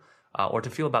through, or to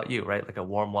feel about you, right? Like a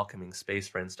warm, welcoming space,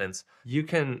 for instance, you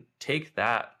can take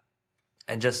that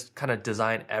and just kind of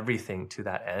design everything to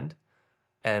that end.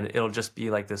 And it'll just be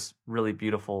like this really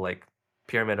beautiful, like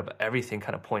pyramid of everything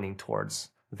kind of pointing towards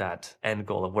that end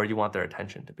goal of where you want their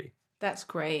attention to be. That's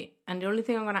great. And the only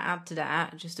thing I'm going to add to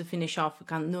that, just to finish off,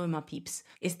 knowing my peeps,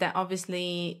 is that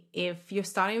obviously if you're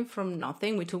starting from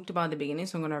nothing, we talked about at the beginning,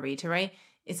 so I'm going to reiterate,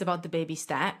 it's about the baby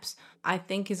steps. I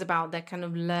think it's about that kind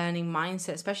of learning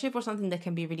mindset, especially for something that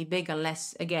can be really big,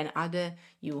 unless, again, either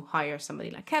you hire somebody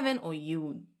like Kevin or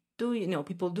you do,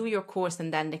 people do your course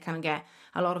and then they kind of get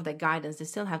a lot of that guidance. They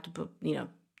still have to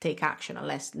take action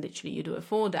unless literally you do it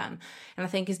for them. And I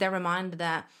think it's that reminder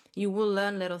that you will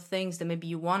learn little things that maybe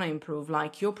you want to improve,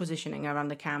 like your positioning around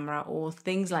the camera or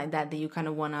things like that you kind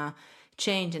of want to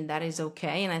change, and that is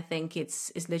okay. And I think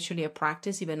it's literally a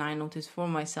practice. Even I notice for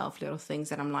myself little things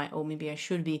that I'm like, oh, maybe I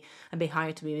should be a bit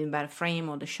higher to be in better frame,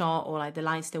 or the shot, or like the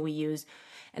lights that we use.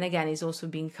 And again, it's also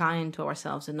being kind to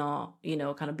ourselves and not,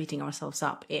 kind of beating ourselves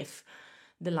up if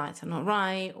the lights are not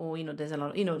right, or, there's a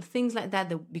lot of, things like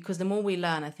that, because the more we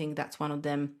learn, I think that's one of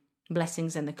them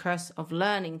blessings and the curse of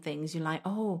learning things. You're like,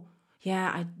 oh,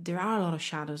 yeah, there are a lot of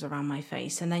shadows around my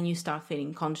face. And then you start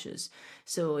feeling conscious.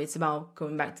 So it's about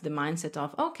going back to the mindset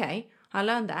of, okay, I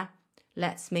learned that.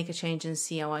 Let's make a change and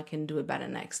see how I can do it better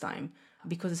next time.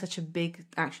 Because it's such a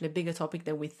bigger topic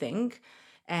than we think.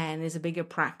 And it's a bigger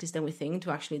practice than we think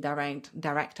to actually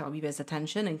direct our viewers'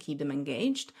 attention and keep them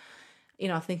engaged.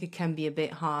 I think it can be a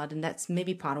bit hard, and that's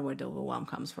maybe part of where the overwhelm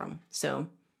comes from. So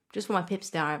just for my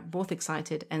pips, they are both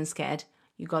excited and scared.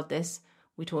 You got this.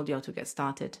 We told you how to get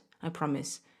started. I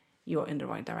promise you're in the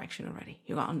right direction already.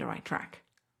 You're on the right track.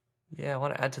 Yeah, I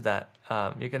want to add to that.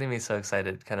 You're getting me so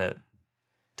excited kind of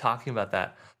talking about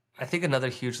that. I think another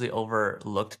hugely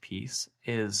overlooked piece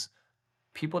is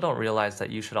people don't realize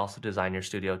that you should also design your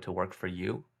studio to work for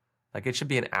you. Like it should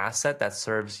be an asset that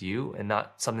serves you and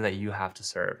not something that you have to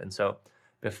serve. And so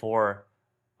before,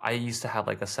 I used to have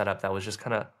like a setup that was just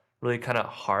really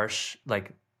harsh,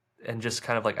 and just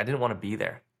kind of like I didn't want to be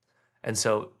there. And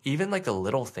so even like the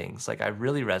little things, like I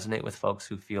really resonate with folks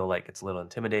who feel like it's a little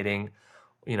intimidating,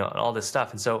 and all this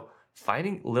stuff. And so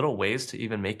finding little ways to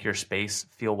even make your space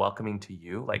feel welcoming to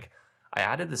you. Like I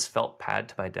added this felt pad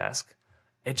to my desk.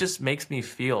 It just makes me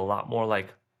feel a lot more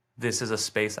like this is a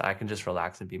space that I can just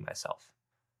relax and be myself.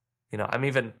 I'm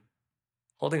even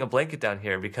holding a blanket down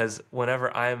here because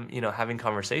whenever I'm, having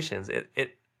conversations,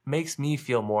 it makes me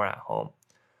feel more at home.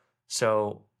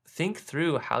 So think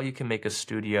through how you can make a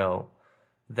studio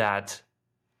that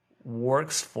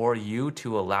works for you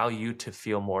to allow you to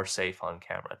feel more safe on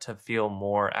camera, to feel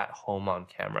more at home on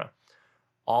camera.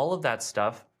 All of that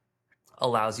stuff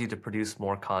allows you to produce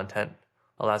more content,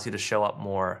 allows you to show up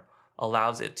more,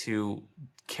 allows it to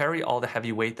carry all the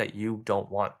heavy weight that you don't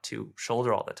want to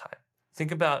shoulder all the time.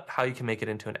 Think about how you can make it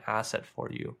into an asset for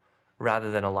you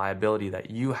rather than a liability that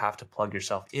you have to plug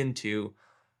yourself into,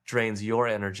 drains your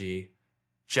energy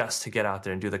just to get out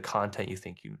there and do the content you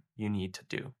think you need to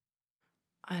do.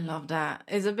 I love that.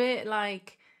 It's a bit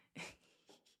like,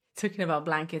 talking about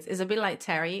blankets, it's a bit like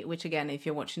Terry, which again, if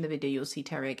you're watching the video, you'll see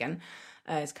Terry again.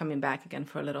 Is coming back again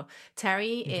for a little.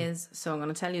 Terry is, so I'm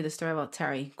going to tell you the story about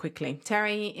Terry quickly.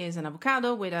 Terry is an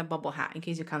avocado with a bubble hat, in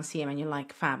case you can't see him and you're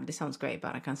like, fab, this sounds great,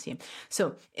 but I can't see him.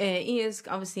 So he is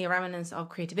obviously a remnant of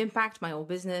Creative Impact, my old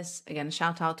business. Again,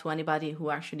 shout out to anybody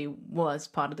who actually was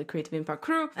part of the Creative Impact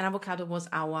crew. And avocado was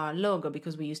our logo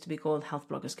because we used to be called Health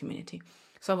Bloggers Community.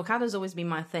 So avocado has always been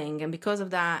my thing. And because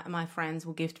of that, my friends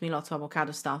will gift me lots of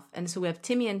avocado stuff. And so we have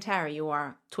Timmy and Terry, who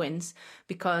are twins,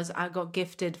 because I got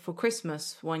gifted for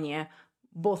Christmas one year,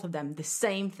 both of them, the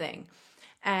same thing.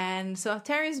 And so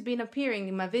Terry's been appearing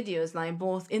in my videos, like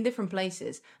both in different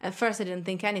places. At first, I didn't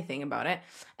think anything about it.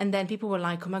 And then people were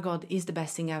like, oh my God, he's the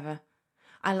best thing ever.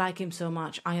 I like him so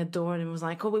much. I adore him. I was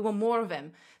like, oh, we want more of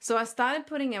him. So I started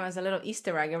putting him as a little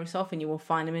Easter egg. Every so often you will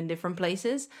find him in different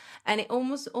places. And it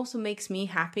almost also makes me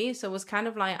happy. So it was kind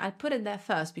of like, I put it there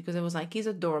first because it was like, he's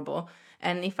adorable.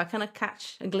 And if I kind of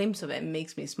catch a glimpse of it, it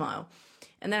makes me smile.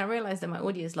 And then I realized that my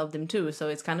audience loved him too. So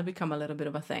it's kind of become a little bit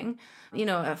of a thing. You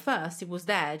know, at first it was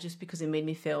there just because it made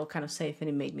me feel kind of safe and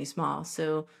it made me smile.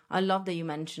 So I love that you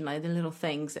mentioned like the little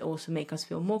things that also make us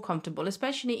feel more comfortable,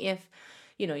 especially if,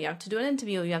 you know, you have to do an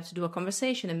interview, you have to do a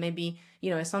conversation, and maybe, you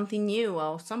know, it's something new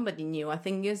or somebody new. I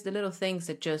think it's the little things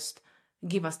that just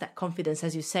give us that confidence,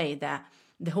 as you say, that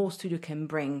the whole studio can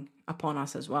bring upon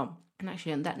us as well. And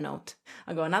actually, on that note,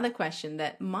 I got another question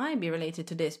that might be related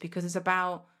to this because it's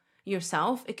about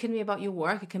yourself. It can be about your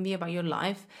work, it can be about your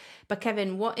life. But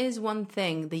Kevin, what is one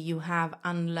thing that you have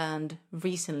unlearned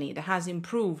recently that has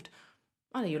improved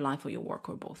either your life or your work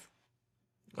or both?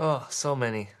 Oh, so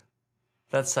many.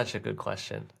 That's such a good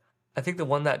question. I think the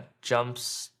one that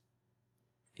jumps,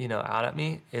 out at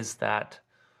me is that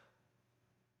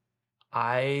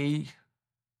I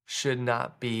should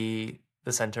not be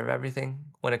the center of everything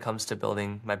when it comes to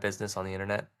building my business on the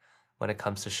internet, when it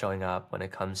comes to showing up, when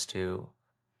it comes to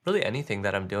really anything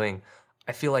that I'm doing.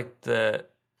 I feel like the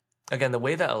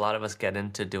way that a lot of us get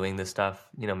into doing this stuff,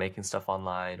 making stuff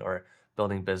online or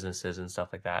building businesses and stuff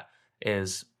like that,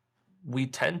 is we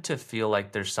tend to feel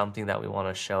like there's something that we want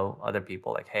to show other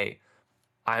people, like, hey,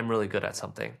 I'm really good at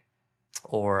something,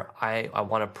 or I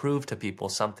want to prove to people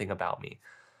something about me.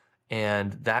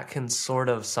 And that can sort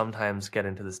of sometimes get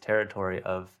into this territory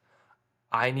of,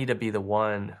 I need to be the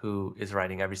one who is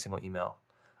writing every single email.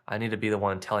 I need to be the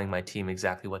one telling my team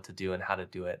exactly what to do and how to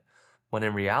do it. When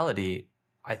in reality,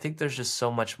 I think there's just so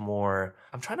much more,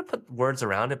 I'm trying to put words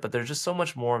around it, but there's just so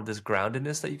much more of this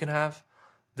groundedness that you can have,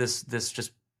 this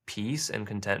just peace and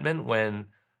contentment when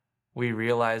we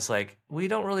realize like we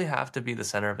don't really have to be the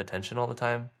center of attention all the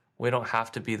time. We don't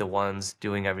have to be the ones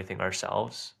doing everything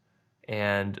ourselves,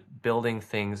 and building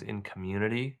things in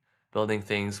community, building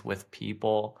things with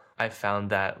people. I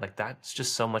found that like that's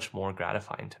just so much more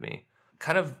gratifying to me.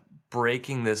 Kind of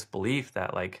breaking this belief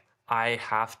that like I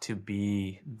have to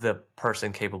be the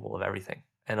person capable of everything,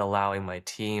 and allowing my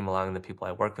team, allowing the people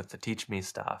I work with to teach me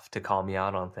stuff, to call me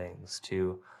out on things,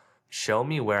 to show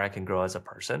me where I can grow as a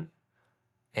person.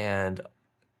 And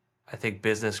I think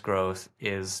business growth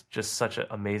is just such an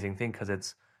amazing thing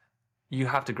because you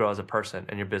have to grow as a person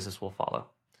and your business will follow.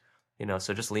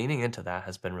 So just leaning into that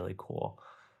has been really cool.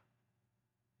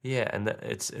 Yeah, and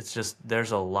it's just,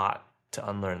 there's a lot to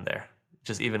unlearn there,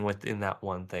 just even within that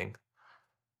one thing.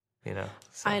 So.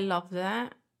 I love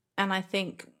that. And I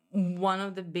think one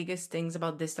of the biggest things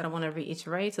about this that I want to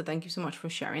reiterate, so thank you so much for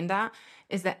sharing that,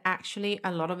 is that actually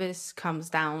a lot of this comes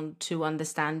down to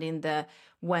understanding that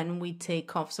when we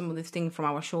take off some of this thing from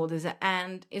our shoulders,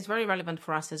 and it's very relevant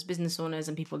for us as business owners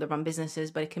and people that run businesses,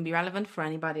 but it can be relevant for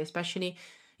anybody, especially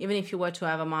even if you were to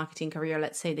have a marketing career,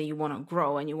 let's say that you want to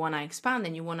grow and you want to expand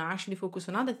and you want to actually focus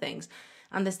on other things,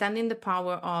 understanding the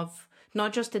power of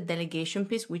not just the delegation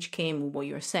piece, which came with what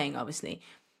you're saying, obviously,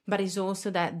 but it's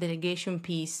also that delegation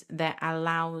piece that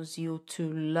allows you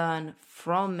to learn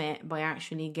from it by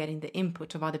actually getting the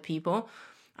input of other people.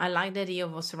 I like the idea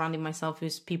of surrounding myself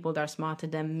with people that are smarter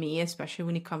than me, especially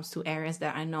when it comes to areas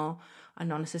that I know are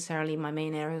not necessarily my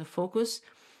main area of focus.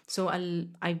 So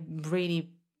I'm really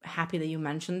happy that you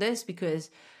mentioned this because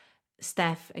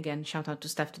Steph, again, shout out to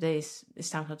Steph today,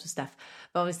 shout out to Steph.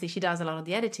 But obviously she does a lot of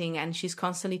the editing and she's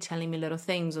constantly telling me little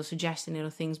things or suggesting little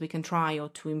things we can try or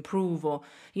to improve or,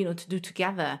 to do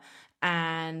together.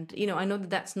 And, I know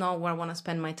that that's not where I want to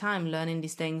spend my time. Learning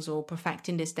these things or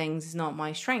perfecting these things is not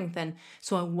my strength. And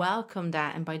so I welcome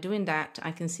that. And by doing that,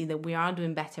 I can see that we are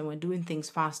doing better. We're doing things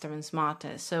faster and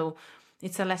smarter. So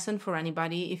it's a lesson for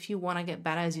anybody. If you want to get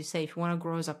better, as you say, if you want to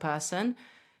grow as a person,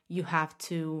 you have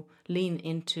to lean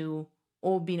into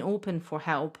or being open for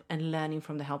help and learning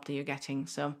from the help that you're getting.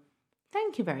 So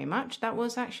thank you very much. That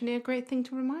was actually a great thing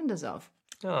to remind us of.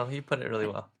 Oh, you put it really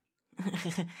well.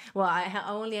 Well, I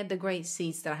only had the great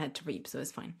seeds that I had to reap, so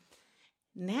it's fine.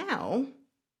 Now,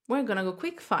 we're going to go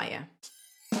quick fire.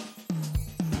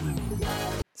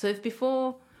 So if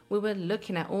before we were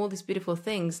looking at all these beautiful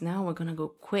things, now we're going to go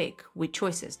quick with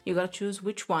choices. You got to choose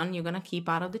which one you're going to keep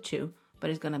out of the two, but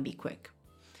it's going to be quick.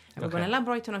 And we're going to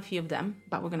elaborate on a few of them,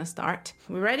 but we're going to start.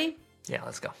 We ready? Yeah,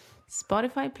 let's go.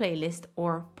 Spotify playlist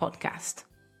or podcast?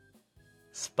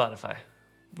 Spotify.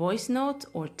 Voice note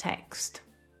or text?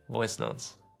 Voice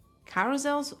notes.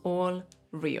 Carousels or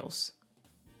reels?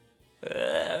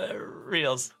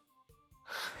 Reels.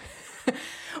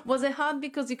 Was it hard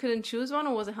because you couldn't choose one,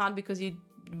 or was it hard because you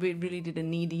really didn't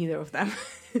need either of them?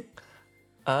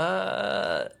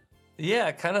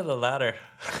 Yeah, kind of the latter.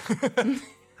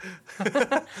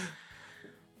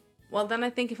 Well, then I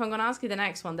think if I'm going to ask you the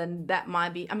next one, then that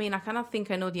might be, I mean, I kind of think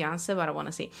I know the answer, but I want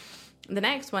to see. The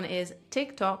next one is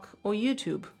TikTok or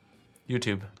YouTube?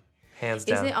 YouTube. Hands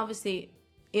down. Is it obviously,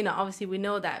 obviously we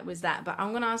know that was that, but I'm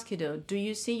going to ask you though, do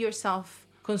you see yourself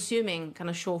consuming kind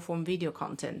of short form video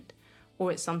content,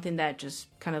 or it's something that just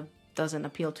kind of doesn't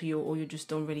appeal to you, or you just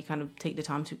don't really kind of take the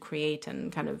time to create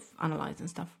and kind of analyze and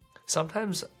stuff?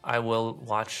 Sometimes I will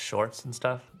watch shorts and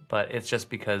stuff, but it's just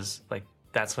because like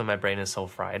that's when my brain is so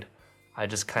fried. I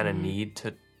just kind of need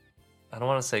to, I don't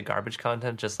want to say garbage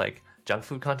content, just like junk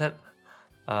food content.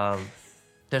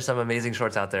 There's some amazing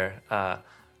shorts out there.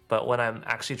 But when I'm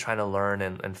actually trying to learn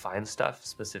and find stuff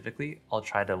specifically, I'll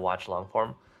try to watch long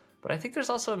form. But I think there's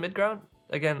also a mid ground.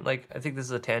 Again, like I think this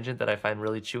is a tangent that I find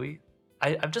really chewy.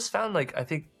 I've just found like, I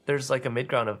think there's like a mid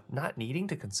ground of not needing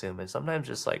to consume and sometimes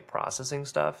just like processing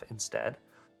stuff instead.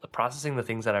 Processing the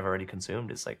things that I've already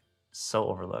consumed is like so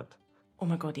overlooked. Oh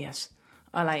my God, yes.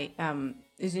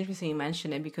 It's interesting you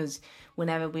mention it, because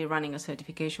whenever we're running a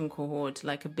certification cohort,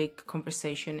 like a big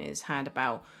conversation is had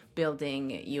about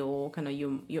building your kind of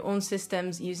your own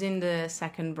systems using the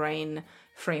second brain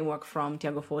framework from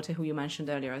Tiago Forte, who you mentioned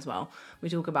earlier as well. We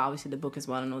talk about obviously the book as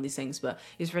well and all these things, but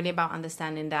it's really about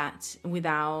understanding that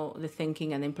without the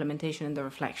thinking and the implementation and the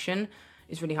reflection,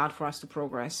 it's really hard for us to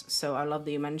progress. So I love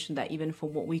that you mentioned that even for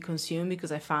what we consume,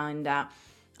 because I find that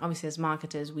obviously as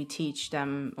marketers, we teach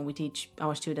them, or we teach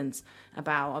our students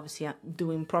about obviously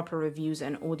doing proper reviews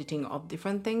and auditing of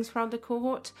different things throughout the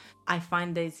cohort. I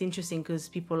find that it's interesting because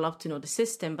people love to know the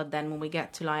system, but then when we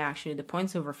get to like actually the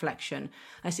points of reflection,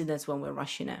 I see that's when we're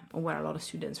rushing it, or where a lot of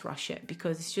students rush it,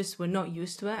 because it's just we're not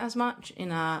used to it as much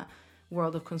in a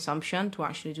world of consumption to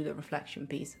actually do the reflection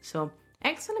piece. So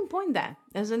excellent point there.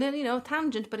 There's a little,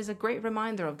 tangent, but it's a great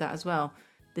reminder of that as well.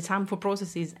 The time for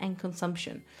processes and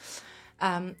consumption.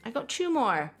 I got two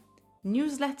more.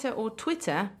 Newsletter or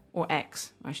Twitter, or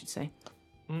X, I should say.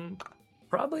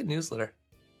 Probably newsletter.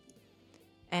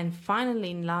 And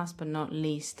finally, last but not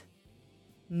least,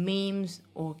 memes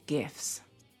or GIFs.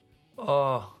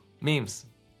 Oh, memes.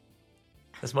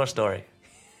 There's more story.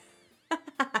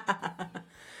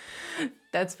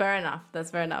 That's fair enough.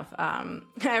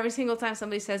 Every single time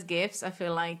somebody says GIFs, I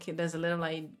feel like there's a little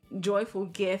like joyful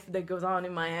GIF that goes on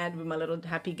in my head with my little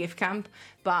happy GIF camp.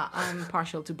 But I'm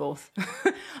partial to both. But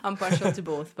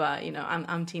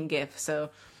I'm team GIF. So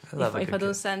if I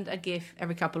don't send a GIF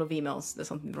every couple of emails, there's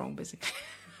something wrong, basically.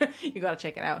 You gotta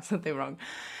check it out. Something wrong.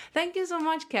 Thank you so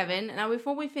much, Kevin. Now,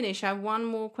 before we finish, I have one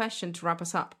more question to wrap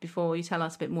us up before you tell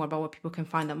us a bit more about where people can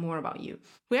find out more about you.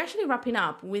 We're actually wrapping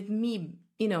up with me,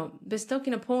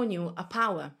 bestowing upon you a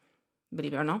power,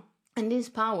 believe it or not. And this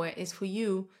power is for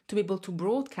you to be able to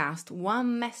broadcast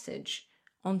one message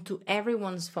onto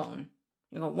everyone's phone.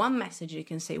 You got one message, you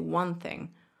can say one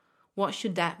thing. What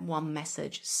should that one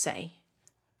message say?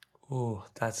 Ooh,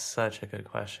 that's such a good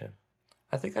question.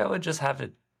 I think I would just have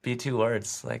it be 2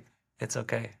 words, like, it's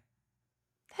okay.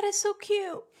 That is so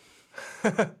cute.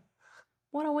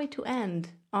 What a way to end.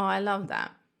 Oh, I love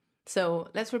that. So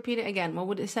let's repeat it again. What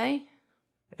would it say?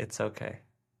 It's okay.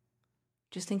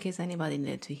 Just in case anybody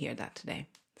needed to hear that today.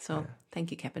 So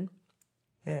Thank you, Kevin.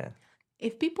 Yeah.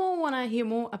 If people want to hear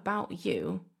more about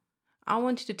you, I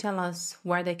want you to tell us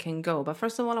where they can go. But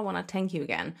first of all, I want to thank you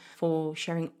again for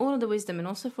sharing all of the wisdom, and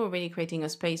also for really creating a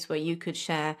space where you could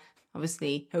share,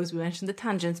 obviously, as we mentioned, the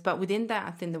tangents. But within that,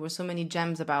 I think there were so many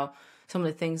gems about some of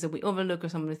the things that we overlook or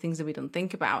some of the things that we don't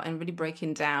think about, and really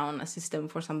breaking down a system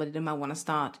for somebody that might want to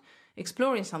start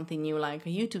exploring something new, like a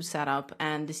YouTube setup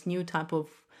and this new type of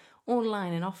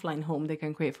online and offline home they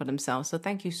can create for themselves. So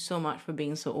thank you so much for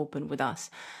being so open with us.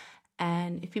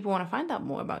 And if people want to find out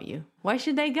more about you, where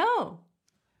should they go?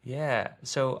 Yeah,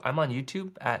 so I'm on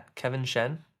YouTube at Kevin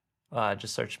Shen.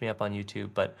 Just search me up on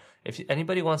YouTube. But if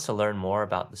anybody wants to learn more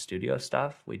about the studio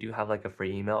stuff, we do have like a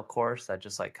free email course that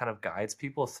just like kind of guides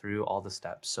people through all the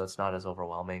steps, so it's not as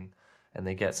overwhelming. And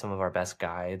they get some of our best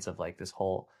guides of like this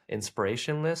whole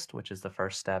inspiration list, which is the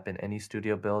first step in any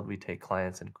studio build we take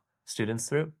clients and students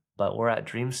through. But we're at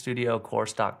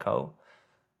dreamstudiocourse.co.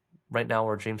 Right now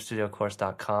we're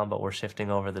dreamstudiocourse.com, but we're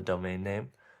shifting over the domain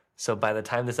name. So by the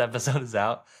time this episode is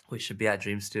out, we should be at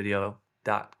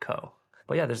dreamstudio.co.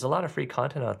 But yeah, there's a lot of free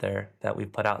content out there that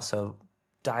we've put out. So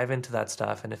dive into that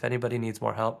stuff. And if anybody needs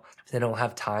more help, if they don't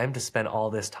have time to spend all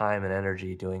this time and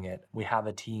energy doing it, we have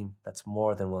a team that's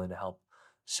more than willing to help.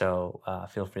 So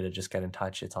feel free to just get in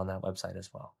touch. It's on that website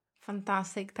as well.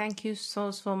 Fantastic. Thank you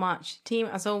so much. Team,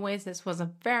 as always, this was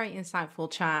a very insightful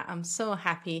chat. I'm so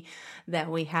happy that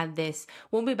we had this.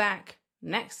 We'll be back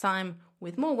next time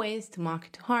with more ways to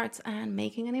market to hearts and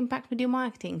making an impact with your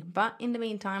marketing. But in the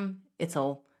meantime, it's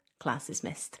all class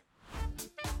dismissed.